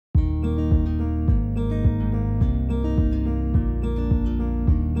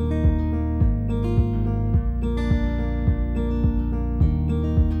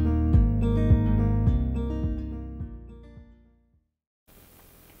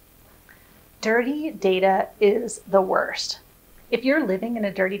Dirty data is the worst. If you're living in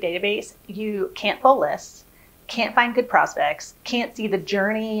a dirty database, you can't pull lists, can't find good prospects, can't see the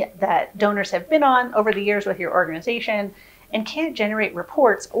journey that donors have been on over the years with your organization, and can't generate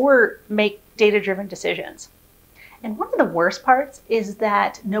reports or make data-driven decisions. And one of the worst parts is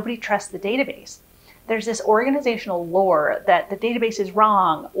that nobody trusts the database. There's this organizational lore that the database is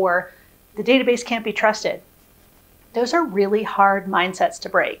wrong or the database can't be trusted. Those are really hard mindsets to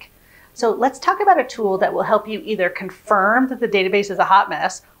break. So let's talk about a tool that will help you either confirm that the database is a hot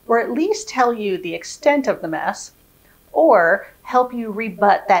mess, or at least tell you the extent of the mess, or help you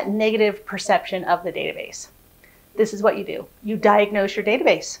rebut that negative perception of the database. This is what you do. You diagnose your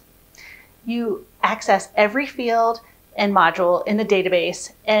database. You access every field and module in the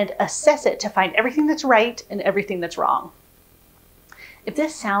database and assess it to find everything that's right and everything that's wrong. If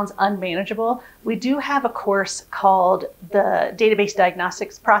this sounds unmanageable, we do have a course called the Database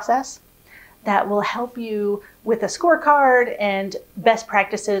Diagnostics Process that will help you with a scorecard and best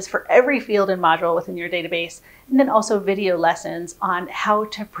practices for every field and module within your database, and then also video lessons on how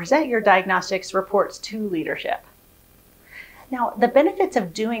to present your diagnostics reports to leadership. Now, the benefits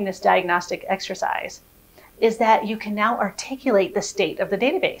of doing this diagnostic exercise is that you can now articulate the state of the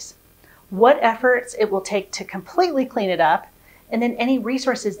database, what efforts it will take to completely clean it up, and then any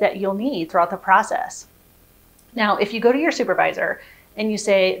resources that you'll need throughout the process. Now, if you go to your supervisor and you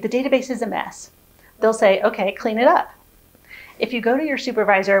say, the database is a mess, they'll say, okay, clean it up. If you go to your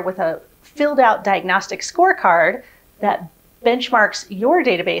supervisor with a filled out diagnostic scorecard that benchmarks your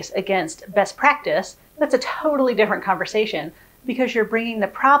database against best practice, that's a totally different conversation because you're bringing the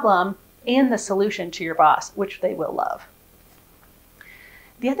problem and the solution to your boss, which they will love.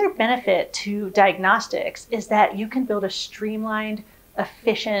 The other benefit to diagnostics is that you can build a streamlined,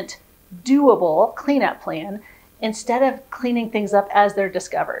 efficient, doable cleanup plan instead of cleaning things up as they're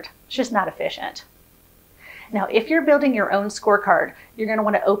discovered. It's just not efficient. Now, if you're building your own scorecard, you're going to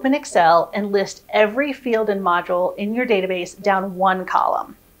want to open Excel and list every field and module in your database down one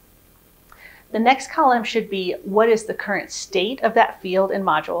column. The next column should be what is the current state of that field and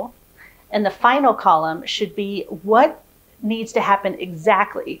module, and the final column should be what needs to happen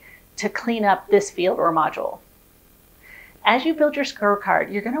exactly to clean up this field or module. As you build your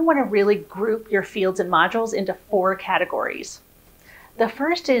scorecard, you're going to want to really group your fields and modules into 4 categories. The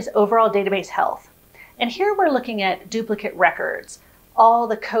first is overall database health. And here we're looking at duplicate records, all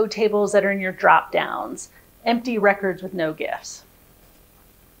the code tables that are in your drop downs, empty records with no gifts.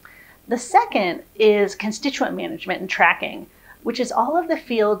 The second is constituent management and tracking, which is all of the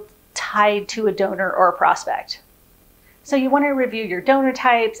fields tied to a donor or a prospect. So you want to review your donor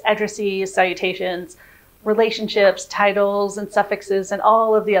types, addresses, salutations, relationships, titles, and suffixes, and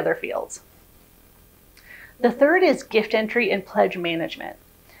all of the other fields. The third is gift entry and pledge management.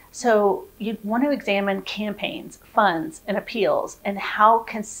 So you want to examine campaigns, funds, and appeals, and how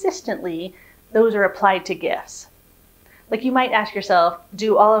consistently those are applied to gifts. Like you might ask yourself,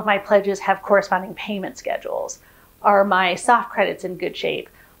 do all of my pledges have corresponding payment schedules? Are my soft credits in good shape?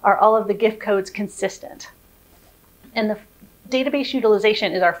 Are all of the gift codes consistent? And the database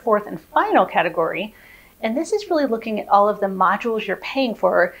utilization is our 4th and final category. And this is really looking at all of the modules you're paying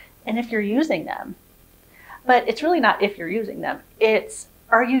for and if you're using them. But it's really not if you're using them, it's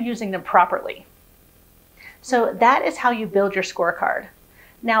are you using them properly? So that is how you build your scorecard.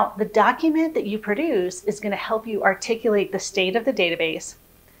 Now, the document that you produce is going to help you articulate the state of the database,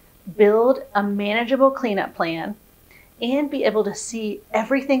 build a manageable cleanup plan, and be able to see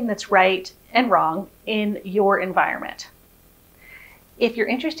everything that's right and wrong in your environment. If you're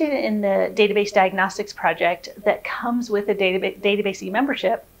interested in the Database Diagnostics project that comes with a Databasey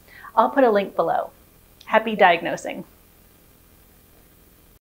membership, I'll put a link below. Happy diagnosing.